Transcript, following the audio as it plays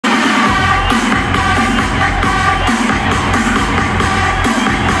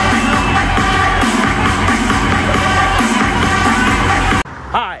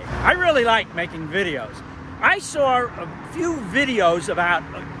making videos. I saw a few videos about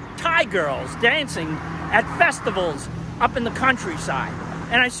Thai girls dancing at festivals up in the countryside.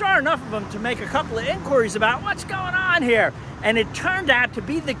 And I saw enough of them to make a couple of inquiries about what's going on here. And it turned out to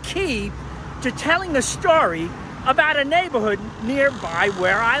be the key to telling a story about a neighborhood nearby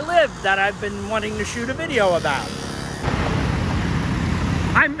where I live that I've been wanting to shoot a video about.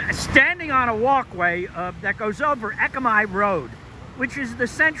 I'm standing on a walkway that goes over Ekamai Road, which is the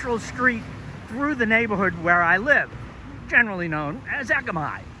central street through the neighborhood where I live, generally known as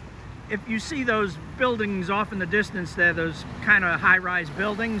Ekamai. If you see those buildings off in the distance there, those kind of high-rise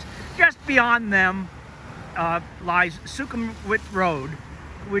buildings, just beyond them lies Sukhumvit Road,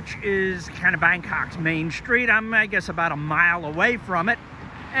 which is kind of Bangkok's main street. I'm, I guess, about a mile away from it,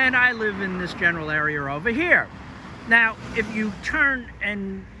 and I live in this general area over here. Now, if you turn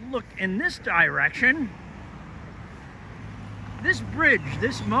and look in this direction, this bridge,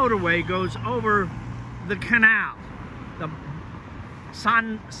 this motorway goes over the canal, the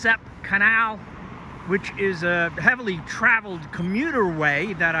Sansep Canal, which is a heavily traveled commuter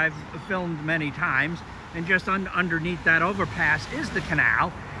way that I've filmed many times, and just underneath that overpass is the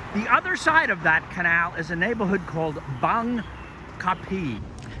canal. The other side of that canal is a neighborhood called Bangkok.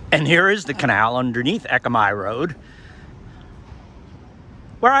 And here is the canal underneath Ekamai Road,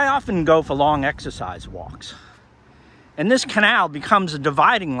 where I often go for long exercise walks. And this canal becomes a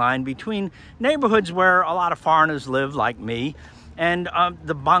dividing line between neighborhoods where a lot of foreigners live, like me, and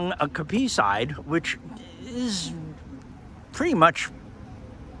the Bangkok side, which is pretty much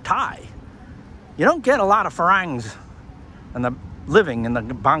Thai. You don't get a lot of Farangs living in the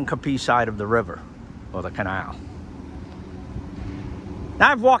Bangkok side of the river, or the canal.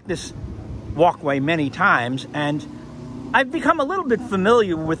 Now, I've walked this walkway many times, and I've become a little bit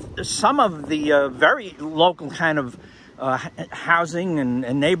familiar with some of the very local kind of housing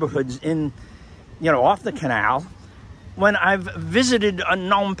and neighborhoods in, off the canal. When I've visited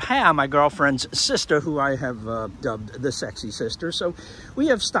Phnom Penh, my girlfriend's sister, who I have dubbed the Sexy Sister. So we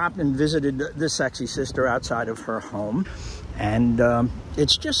have stopped and visited the Sexy Sister outside of her home. And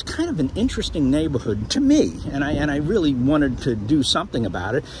it's just kind of an interesting neighborhood to me. And I really wanted to do something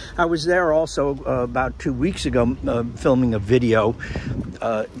about it. I was there also about 2 weeks ago filming a video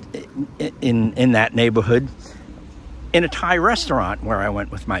in that neighborhood in a Thai restaurant where I went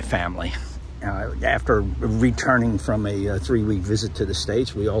with my family. After returning from a 3-week visit to the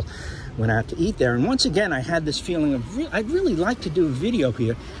States, we all went out to eat there. And once again, I had this feeling of, I'd really like to do a video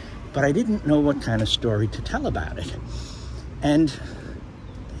here, but I didn't know what kind of story to tell about it. And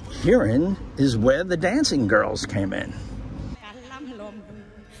herein is where the dancing girls came in.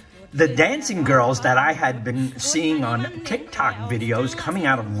 The dancing girls that I had been seeing on TikTok videos coming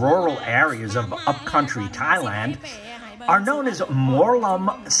out of rural areas of upcountry Thailand are known as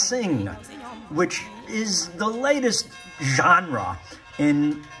Morlam Sing, which is the latest genre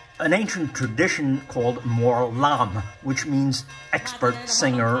in an ancient tradition called Morlam, which means expert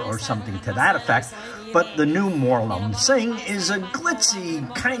singer or something to that effect. But the new Morlam Sing is a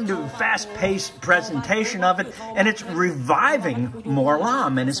glitzy, kind of fast-paced presentation of it, and it's reviving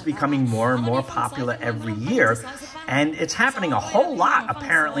Morlam, and it's becoming more and more popular every year. And it's happening a whole lot,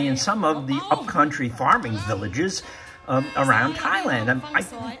 apparently, in some of the upcountry farming villages around Thailand. And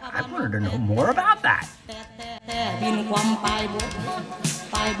I wanted to know more about that.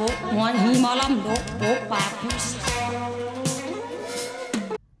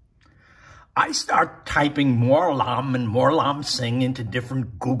 I start typing Morlam and Morlam Sing into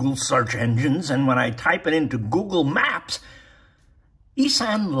different Google search engines, and when I type it into Google Maps,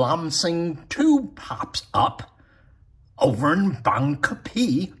 Isaan Lamsing 2 pops up over in Bangkok,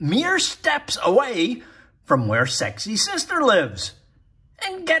 mere steps away from where Sexy Sister lives.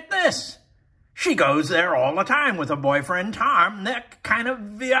 And get this, she goes there all the time with her boyfriend Tom. They're kind of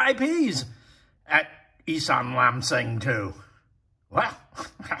VIPs at Isaan Lamsing 2. Well,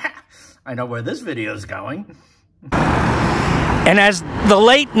 I know where this video's going. And as the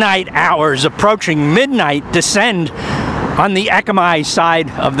late night hours approaching midnight descend on the Ekamai side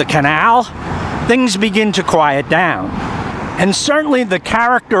of the canal, things begin to quiet down. And certainly the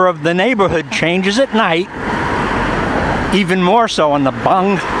character of the neighborhood changes at night, even more so on the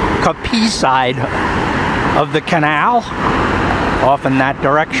Bangkok side of the canal, off in that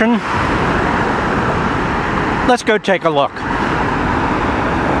direction. Let's go take a look.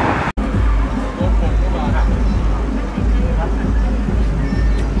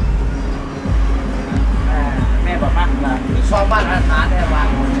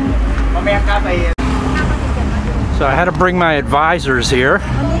 So I had to bring my advisors here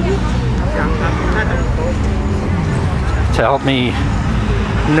to help me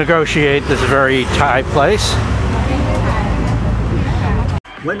negotiate this very Thai place.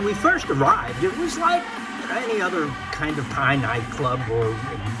 When we first arrived, it was like any other kind of Thai nightclub, or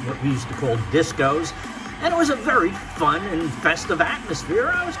what we used to call discos, and it was a very fun and festive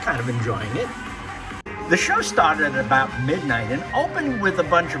atmosphere. I was kind of enjoying it. The show started at about midnight and opened with a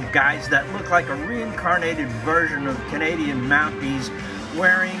bunch of guys that looked like a reincarnated version of Canadian Mounties,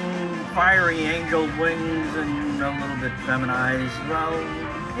 wearing fiery angel wings and a little bit feminized. Well,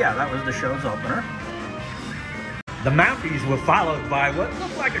 yeah, that was the show's opener. The Mounties were followed by what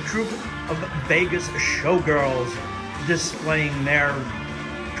looked like a troupe of Vegas showgirls displaying their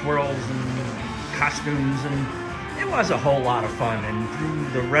twirls and costumes, and it was a whole lot of fun. And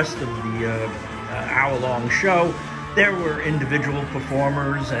through the rest of the hour-long show, there were individual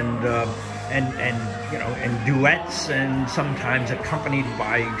performers and you know, and duets, and sometimes accompanied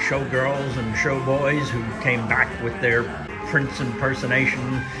by showgirls and showboys who came back with their Prince impersonation,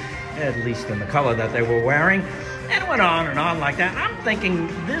 at least in the color that they were wearing. And it went on and on like that. And I'm thinking,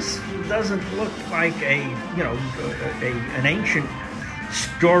 this doesn't look like an ancient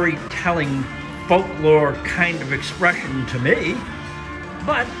storytelling folklore kind of expression to me.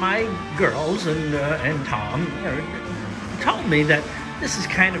 But my girls and Tom, you know, told me that this is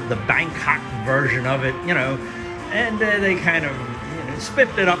kind of the Bangkok version of it, you know, and they kind of, you know,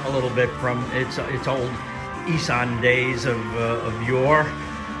 spiffed it up a little bit from its old Isaan days of yore.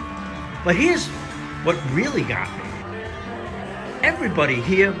 But here's what really got me. Everybody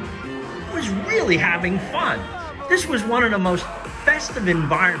here was really having fun. This was one of the most festive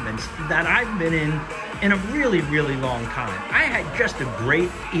environments that I've been in a really, really long time. I had just a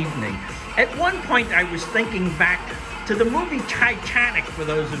great evening. At one point, I was thinking back to the movie Titanic, for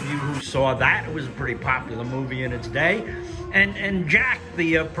those of you who saw that. It was a pretty popular movie in its day. And Jack,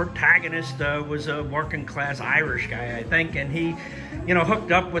 the protagonist, was a working class Irish guy, I think, and he, you know,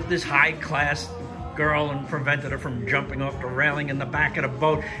 hooked up with this high class girl and prevented her from jumping off the railing in the back of the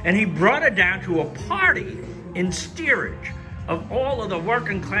boat. And he brought her down to a party in steerage of all of the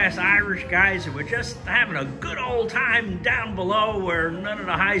working class Irish guys who were just having a good old time down below where none of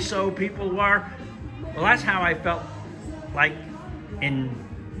the high-so people were. Well, that's how I felt like in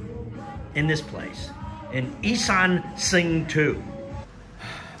this place, in Isaan Lamsing 2.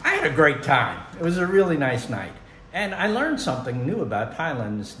 I had a great time. It was a really nice night. And I learned something new about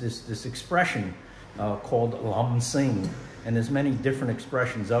Thailand, this expression called Lamsing. And there's many different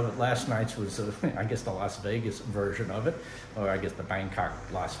expressions of it. Last night's was, I guess, the Las Vegas version of it, or I guess the Bangkok,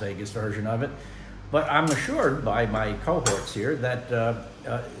 Las Vegas version of it. But I'm assured by my cohorts here that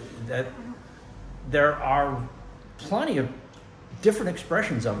that there are plenty of different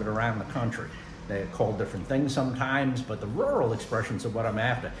expressions of it around the country. They're called different things sometimes, but the rural expressions are what I'm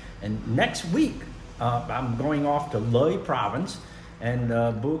after. And next week, I'm going off to Loei province, and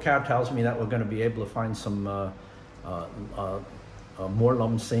Boo Cow tells me that we're going to be able to find some more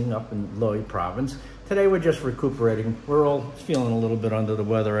Lamsing up in Loei province. Today we're just recuperating. We're all feeling a little bit under the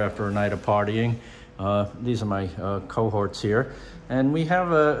weather after a night of partying. These are my cohorts here. And we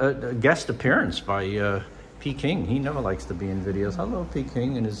have a guest appearance by P. King. He never likes to be in videos. Hello, P.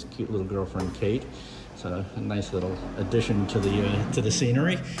 King and his cute little girlfriend, Kate. It's a nice little addition to the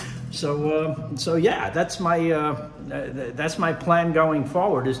scenery. So yeah, that's my plan going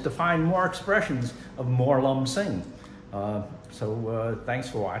forward, is to find more expressions of more Lamsing. So thanks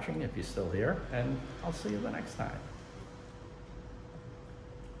for watching if you're still here, and I'll see you the next time.